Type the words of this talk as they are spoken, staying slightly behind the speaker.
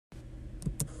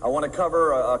I want to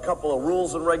cover a couple of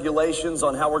rules and regulations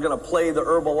on how we're going to play the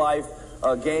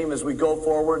Herbalife game as we go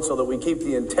forward so that we keep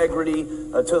the integrity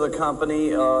to the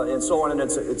company and so on. And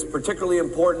it's particularly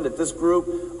important that this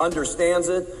group understands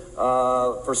it.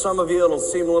 For some of you, it'll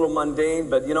seem a little mundane,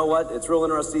 but you know what? It's real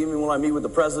interesting. Even when I meet with the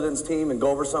president's team and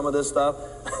go over some of this stuff,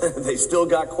 they still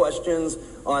got questions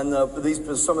on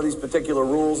some of these particular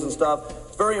rules and stuff.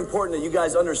 It's very important that you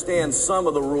guys understand some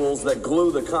of the rules that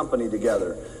glue the company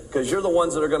together, because you're the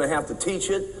ones that are going to have to teach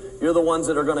it. You're the ones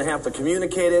that are going to have to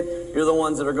communicate it. You're the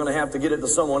ones that are going to have to get it to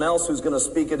someone else who's going to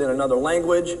speak it in another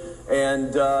language.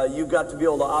 And you've got to be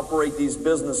able to operate these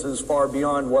businesses far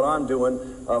beyond what I'm doing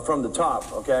from the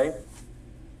top, okay?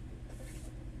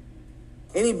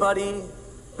 Anybody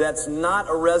that's not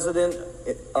a resident,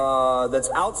 that's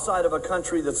outside of a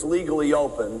country that's legally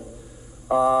open,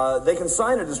 they can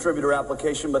sign a distributor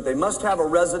application, but they must have a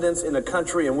residence in a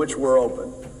country in which we're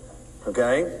open,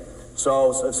 okay?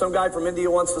 So if some guy from India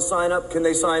wants to sign up, can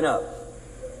they sign up?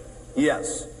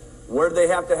 Yes. Where do they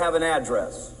have to have an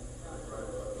address?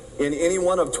 In any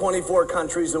one of 24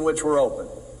 countries in which we're open,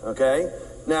 okay?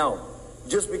 Now,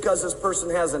 just because this person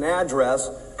has an address,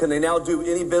 can they now do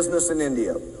any business in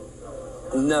India?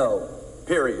 No,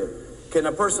 period. Can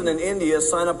a person in India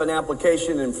sign up an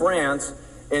application in France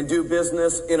and do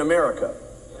business in America?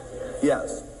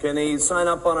 Yes. Can he sign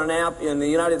up on an app in the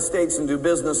United States and do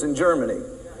business in Germany?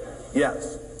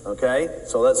 Yes. Okay.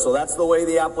 So that's the way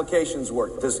the applications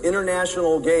work. This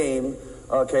international game,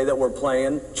 okay, that we're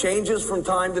playing changes from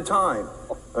time to time.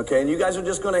 Okay, and you guys are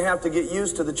just going to have to get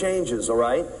used to the changes. All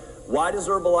right. Why does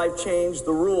Herbalife change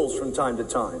the rules from time to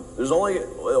time? There's only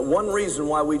one reason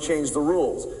why we change the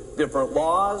rules. Different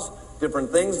laws,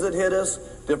 different things that hit us,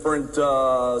 different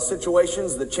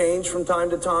situations that change from time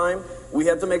to time. We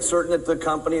have to make certain that the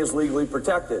company is legally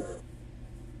protected.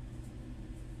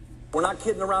 We're not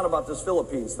kidding around about this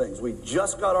Philippines things. We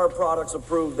just got our products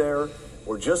approved there.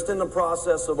 We're just in the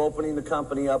process of opening the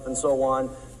company up and so on.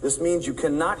 This means you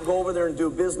cannot go over there and do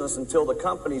business until the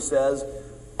company says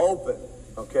open,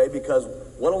 okay? Because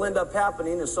what'll end up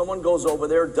happening is someone goes over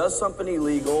there, does something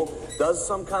illegal, does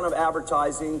some kind of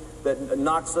advertising that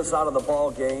knocks us out of the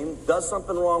ball game, does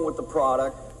something wrong with the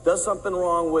product, does something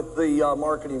wrong with the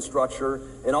marketing structure,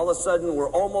 and all of a sudden we're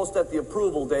almost at the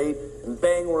approval date, and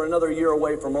bang, we're another year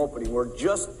away from opening. We're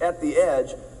just at the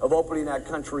edge of opening that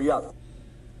country up.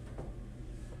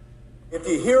 If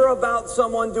you hear about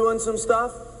someone doing some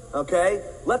stuff, okay,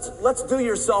 let's do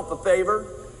yourself a favor.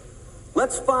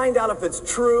 Let's find out if it's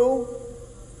true,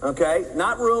 okay,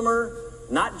 not rumor,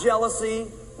 not jealousy,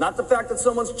 not the fact that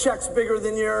someone's check's bigger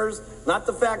than yours, not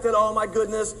the fact that, oh my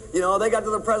goodness, you know, they got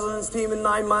to the president's team in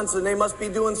 9 months and they must be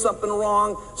doing something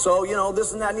wrong. So, you know,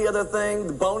 this and that and the other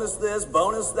thing, bonus this,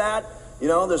 bonus that. You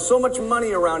know, there's so much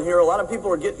money around here. A lot of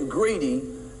people are getting greedy,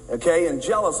 okay, and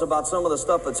jealous about some of the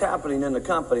stuff that's happening in the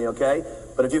company, okay?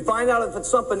 But if you find out if it's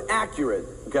something accurate,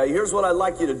 okay, here's what I'd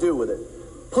like you to do with it.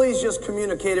 Please just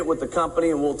communicate it with the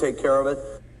company and we'll take care of it.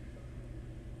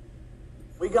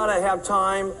 We got to have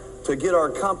time to get our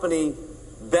company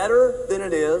better than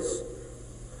it is,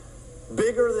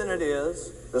 bigger than it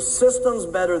is, the systems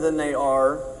better than they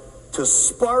are, to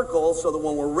sparkle so that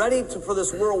when we're ready for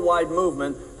this worldwide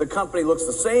movement, the company looks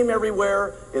the same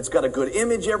everywhere, it's got a good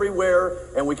image everywhere,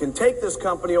 and we can take this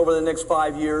company over the next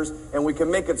 5 years and we can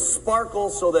make it sparkle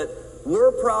so that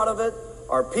we're proud of it,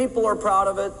 our people are proud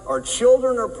of it, our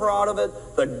children are proud of it,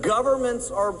 the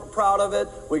governments are proud of it,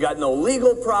 we got no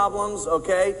legal problems,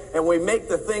 okay, and we make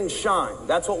the thing shine.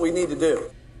 That's what we need to do.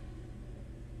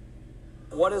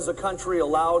 What is a country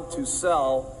allowed to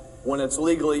sell when it's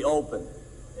legally open?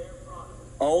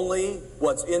 Only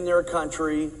what's in their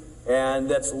country and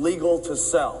that's legal to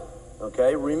sell,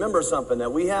 okay? Remember something,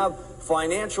 that we have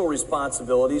financial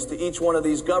responsibilities to each one of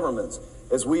these governments.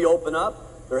 As we open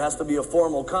up, there has to be a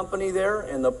formal company there,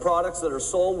 and the products that are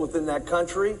sold within that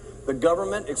country, the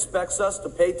government expects us to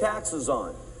pay taxes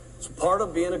on. It's part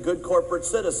of being a good corporate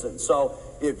citizen. So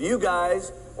if you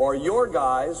guys or your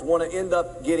guys want to end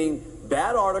up getting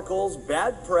bad articles,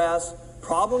 bad press,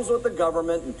 problems with the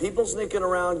government, and people sneaking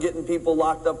around getting people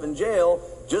locked up in jail,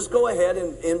 just go ahead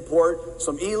and import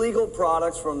some illegal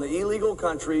products from the illegal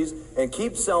countries and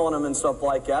keep selling them and stuff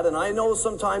like that. And I know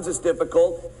sometimes it's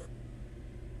difficult.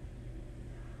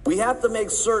 We have to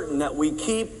make certain that we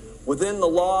keep within the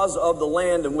laws of the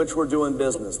land in which we're doing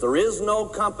business. There is no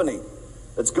company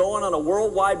that's going on a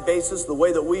worldwide basis the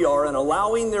way that we are and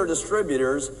allowing their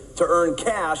distributors to earn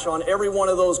cash on every one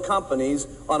of those companies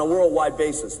on a worldwide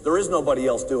basis. There is nobody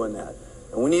else doing that.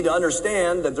 And we need to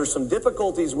understand that there's some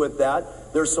difficulties with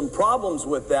that. There's some problems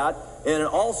with that. And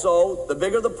also, the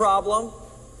bigger the problem,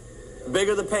 the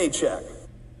bigger the paycheck.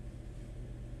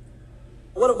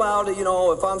 What about,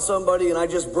 if I'm somebody and I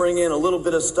just bring in a little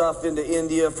bit of stuff into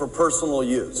India for personal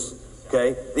use?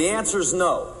 Okay, the answer is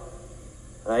no.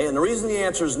 Right? And the reason the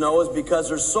answer is no is because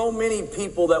there's so many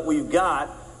people that we've got,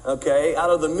 okay, out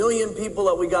of the 1 million people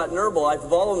that we got in Herbalife,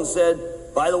 if all of them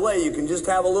said, by the way, you can just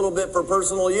have a little bit for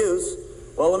personal use,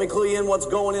 well, let me clue you in what's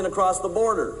going in across the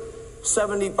border.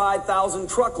 75,000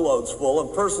 truckloads full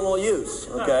of personal use,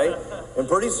 okay? And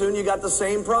pretty soon you got the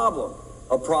same problem.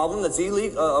 A problem that's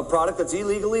a product that's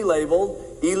illegally labeled,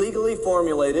 illegally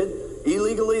formulated,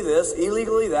 illegally this,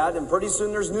 illegally that, and pretty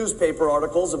soon there's newspaper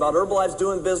articles about Herbalife's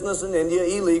doing business in India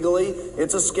illegally.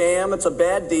 It's a scam, it's a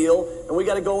bad deal, and we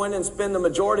got to go in and spend the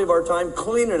majority of our time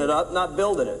cleaning it up, not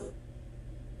building it.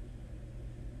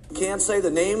 You can't say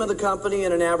the name of the company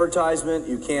in an advertisement.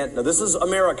 You can't. Now, this is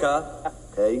America,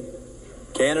 okay?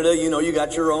 Canada, you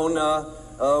got your own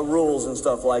rules and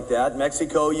stuff like that.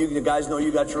 Mexico, you guys know you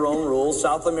got your own rules.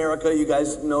 South America, you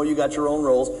guys know you got your own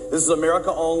rules. This is America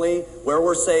only, where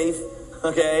we're safe,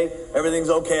 okay? Everything's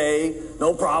okay,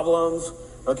 no problems,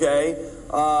 okay?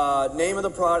 Name of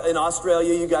the product. In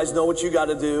Australia, you guys know what you got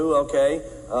to do, okay?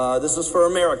 This is for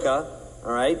America,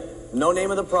 all right? No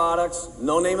name of the products,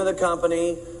 no name of the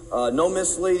company, no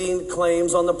misleading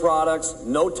claims on the products,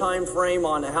 no time frame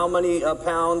on how many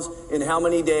pounds in how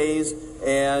many days,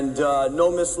 and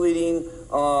no misleading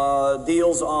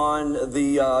deals on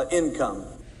the income.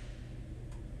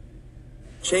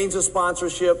 Change of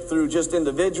sponsorship through just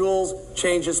individuals,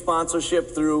 change of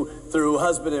sponsorship through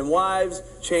husband and wives,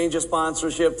 change of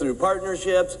sponsorship through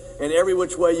partnerships, and every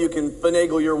which way you can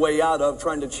finagle your way out of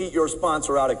trying to cheat your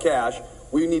sponsor out of cash.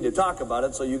 We need to talk about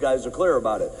it so you guys are clear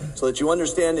about it, so that you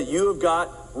understand that you have got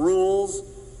rules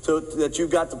that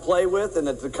you've got to play with, and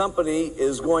that the company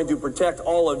is going to protect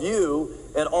all of you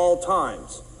at all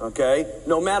times, okay?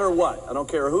 No matter what. I don't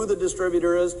care who the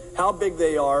distributor is, how big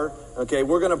they are, okay?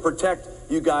 We're going to protect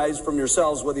you guys from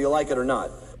yourselves whether you like it or not.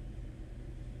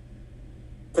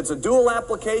 If it's a dual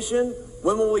application,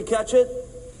 when will we catch it?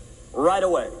 Right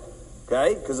away,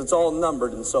 okay? Because it's all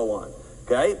numbered and so on.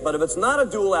 Okay, but if it's not a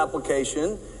dual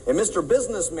application, and Mr.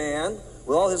 Businessman,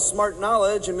 with all his smart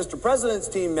knowledge, and Mr. President's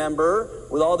team member,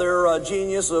 with all their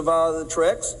genius of the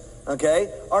tricks,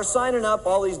 okay, are signing up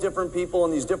all these different people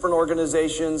and these different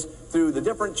organizations through the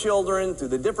different children, through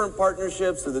the different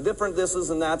partnerships, through the different thises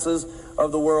and thatses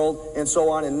of the world, and so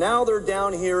on. And now they're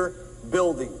down here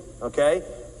building, okay?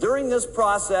 During this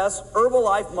process,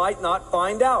 Herbalife might not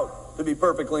find out, to be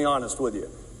perfectly honest with you,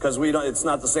 because it's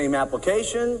not the same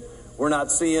application. We're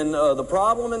not seeing the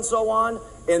problem and so on,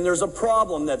 and there's a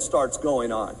problem that starts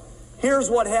going on. Here's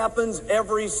what happens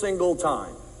every single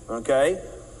time, okay?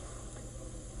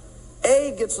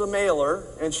 A gets a mailer,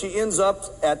 and she ends up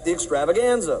at the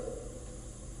extravaganza.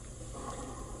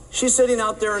 She's sitting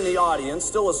out there in the audience,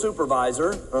 still a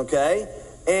supervisor, okay?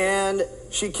 And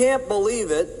she can't believe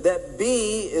it that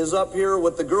B is up here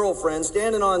with the girlfriend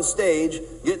standing on stage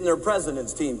getting their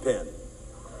president's team pin.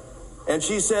 And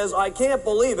she says, I can't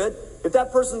believe it. If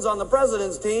that person's on the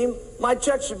president's team, my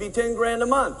check should be 10 grand a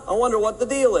month. I wonder what the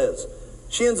deal is.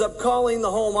 She ends up calling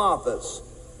the home office.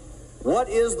 What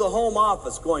is the home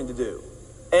office going to do?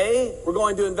 A, we're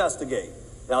going to investigate.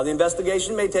 Now, the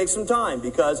investigation may take some time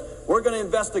because we're going to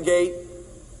investigate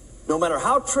no matter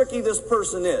how tricky this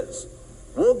person is.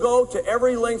 We'll go to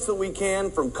every length that we can,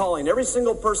 from calling every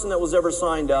single person that was ever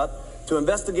signed up to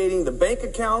investigating the bank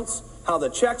accounts, how the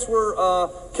checks were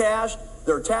cashed,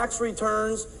 their tax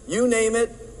returns, you name it,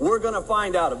 we're going to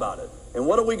find out about it. And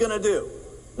what are we going to do?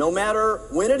 No matter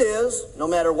when it is, no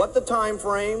matter what the time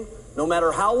frame, no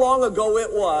matter how long ago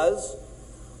it was,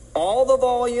 all the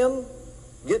volume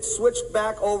gets switched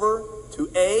back over to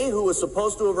A, who was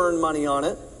supposed to have earned money on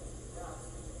it,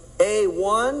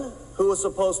 A1, who was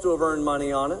supposed to have earned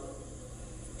money on it,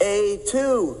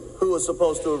 A2, who was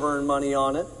supposed to have earned money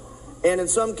on it, and in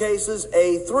some cases,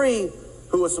 A3,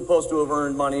 who was supposed to have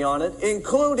earned money on it,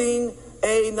 including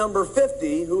A number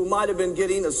 50, who might have been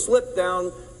getting a slip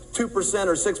down 2%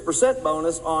 or 6%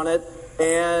 bonus on it.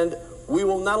 And we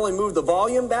will not only move the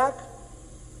volume back,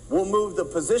 we'll move the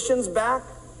positions back,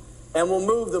 and we'll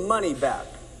move the money back.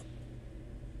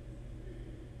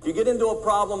 If you get into a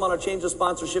problem on a change of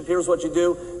sponsorship, here's what you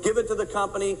do. Give it to the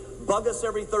company, bug us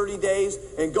every 30 days,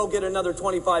 and go get another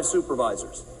 25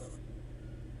 supervisors.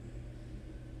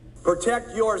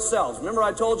 Protect yourselves. Remember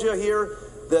I told you here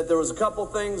that there was a couple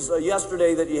things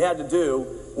yesterday that you had to do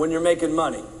when you're making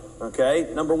money,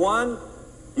 okay? Number one,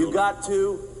 you've got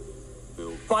to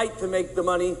fight to make the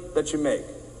money that you make.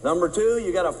 Number two,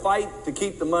 you got to fight to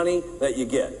keep the money that you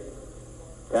get,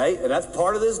 okay? And that's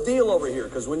part of this deal over here,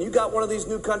 because when you got one of these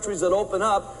new countries that open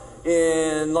up,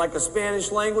 in like a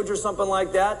Spanish language or something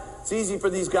like that, it's easy for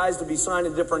these guys to be signed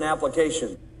a different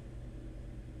application.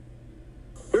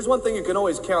 Here's one thing you can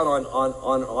always count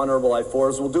on Herbalife for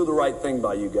is we'll do the right thing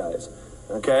by you guys.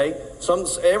 Okay?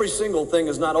 Every single thing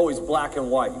is not always black and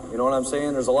white. You know what I'm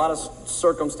saying? There's a lot of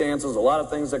circumstances, a lot of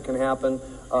things that can happen,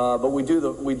 but we do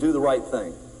the right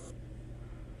thing.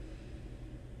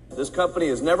 This company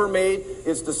has never made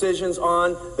its decisions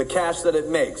on the cash that it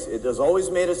makes. It has always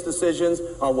made its decisions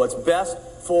on what's best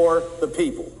for the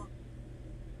people.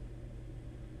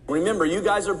 Remember, you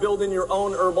guys are building your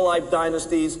own Herbalife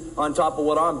dynasties on top of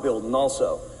what I'm building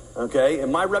also, okay?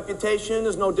 And my reputation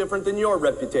is no different than your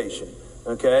reputation,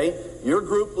 okay? Your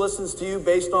group listens to you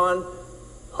based on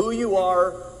who you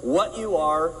are,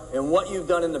 and what you've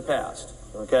done in the past,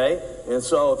 okay? And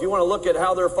so if you want to look at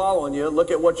how they're following you, look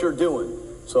at what you're doing.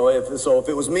 So if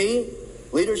it was me,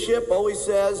 leadership always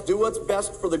says, do what's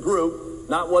best for the group,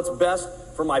 not what's best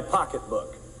for my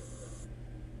pocketbook.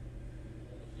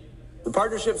 The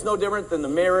partnership's no different than the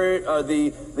marriage,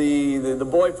 the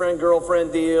boyfriend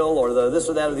girlfriend deal, or the this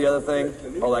or that or the other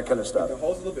thing, all that kind of stuff. The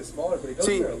hole's a little bit smaller, but it goes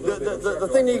See, there a little bit. the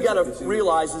thing that you got to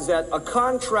realize is that a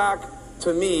contract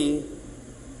to me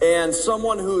and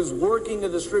someone who's working the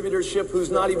distributorship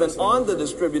who's not even on the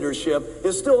distributorship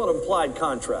is still an implied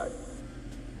contract.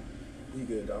 You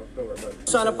good, dog? Don't worry about it.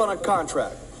 Sign up on a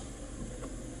contract.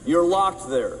 You're locked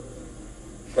there.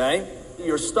 Okay?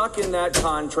 You're stuck in that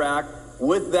contract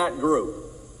with that group,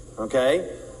 okay,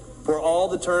 for all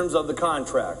the terms of the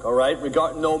contract, all right?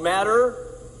 No matter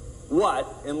what,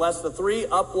 unless the 3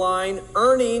 upline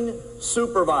earning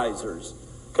supervisors,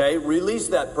 okay, release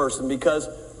that person, because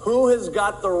who has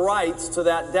got the rights to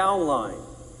that downline?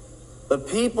 The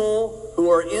people who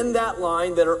are in that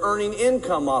line that are earning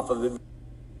income off of it.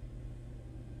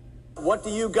 What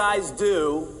do you guys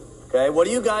do, okay, what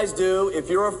do you guys do if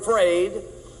you're afraid,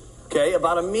 okay,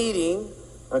 about a meeting,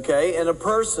 okay, and a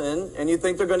person, and you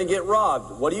think they're going to get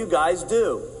robbed? What do you guys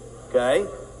do? Okay?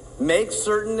 Make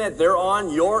certain that they're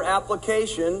on your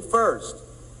application first.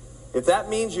 If that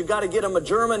means you got to get them a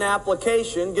German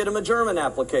application, get them a German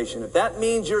application. If that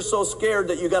means you're so scared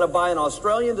that you got to buy an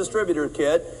Australian distributor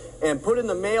kit and put in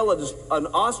the mail an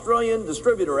Australian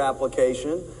distributor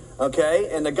application, okay,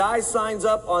 and the guy signs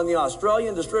up on the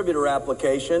Australian distributor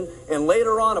application and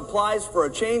later on applies for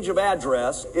a change of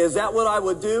address, is that what I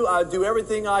would do? I would do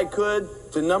everything I could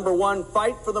to, number one,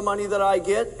 fight for the money that I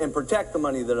get and protect the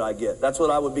money that I get. That's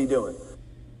what I would be doing.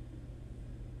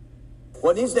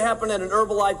 What needs to happen at an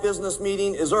Herbalife business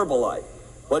meeting is Herbalife.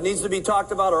 What needs to be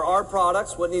talked about are our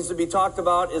products. What needs to be talked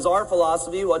about is our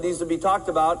philosophy. What needs to be talked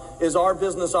about is our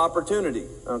business opportunity,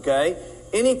 okay?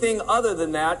 Anything other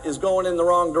than that is going in the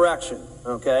wrong direction,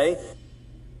 okay?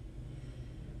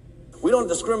 We don't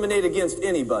discriminate against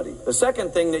anybody. The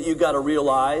second thing that you got to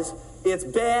realize, it's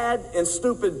bad and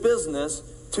stupid business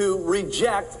to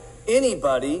reject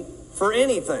anybody for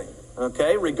anything,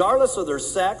 okay? Regardless of their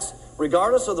sex,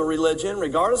 regardless of their religion,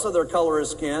 regardless of their color of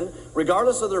skin,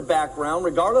 regardless of their background,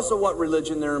 regardless of what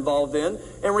religion they're involved in,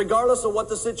 and regardless of what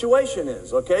the situation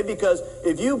is, okay? Because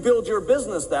if you build your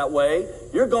business that way,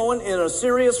 you're going in a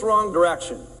serious wrong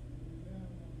direction.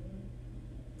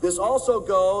 This also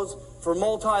goes for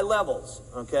multi-levels,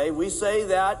 okay? We say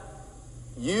that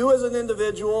you as an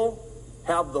individual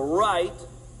have the right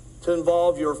to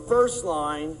involve your first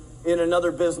line in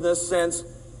another business since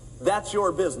that's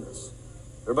your business.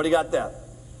 Everybody got that?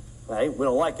 Okay, we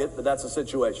don't like it, but that's the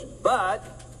situation. But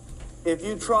if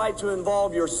you try to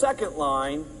involve your second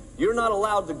line, you're not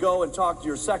allowed to go and talk to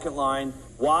your second line.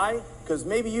 Why? Because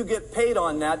maybe you get paid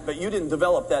on that, but you didn't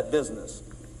develop that business.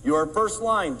 Your first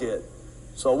line did.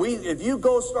 So if you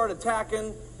go start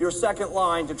attacking your second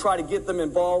line to try to get them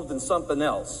involved in something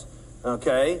else,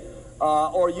 okay,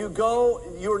 or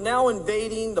you're now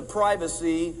invading the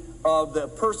privacy of the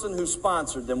person who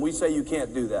sponsored them. We say you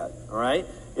can't do that, all right?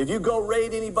 If you go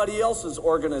raid anybody else's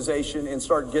organization and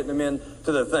start getting them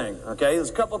into the thing, okay? There's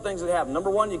a couple of things that happen.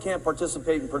 Number one, you can't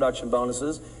participate in production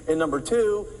bonuses. And number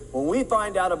two, when we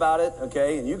find out about it,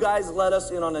 okay, and you guys let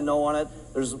us in on the know on it,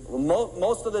 there's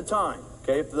most of the time,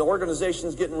 okay, if the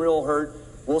organization's getting real hurt,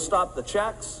 we'll stop the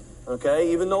checks,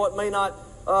 okay, even though it may not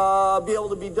be able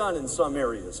to be done in some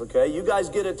areas, okay? You guys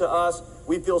get it to us.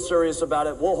 We feel serious about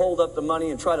it. We'll hold up the money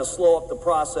and try to slow up the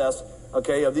process,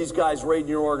 okay, of these guys raiding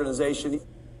your organization.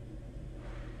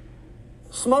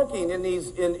 Smoking in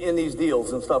these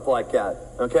deals and stuff like that,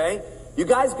 okay? You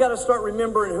guys got to start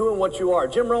remembering who and what you are.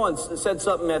 Jim Rohn said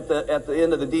something at the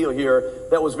end of the deal here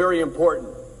that was very important.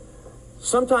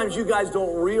 Sometimes you guys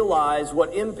don't realize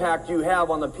what impact you have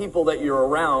on the people that you're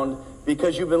around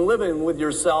because you've been living with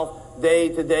yourself day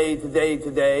to day to day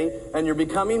to day, and you're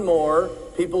becoming more.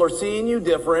 People are seeing you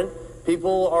different.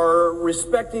 People are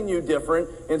respecting you different,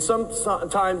 and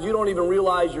sometimes you don't even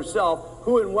realize yourself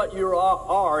who and what you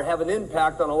are have an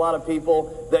impact on a lot of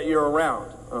people that you're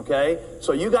around, okay?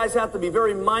 So you guys have to be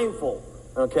very mindful,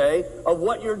 okay, of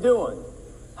what you're doing.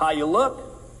 How you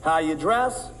look, how you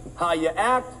dress, how you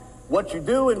act, what you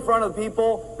do in front of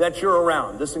people that you're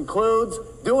around. This includes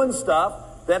doing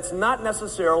stuff that's not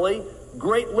necessarily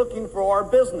great looking for our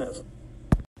business.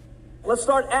 Let's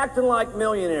start acting like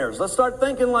millionaires. Let's start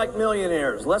thinking like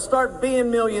millionaires. Let's start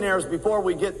being millionaires before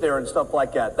we get there and stuff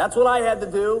like that. That's what I had to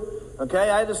do,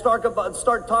 okay? I had to start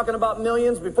talking about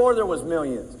millions before there was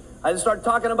millions. I had to start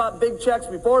talking about big checks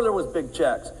before there was big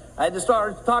checks. I had to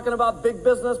start talking about big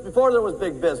business before there was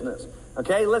big business,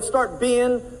 okay? Let's start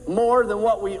being more than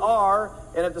what we are,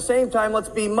 and at the same time, let's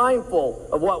be mindful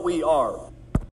of what we are.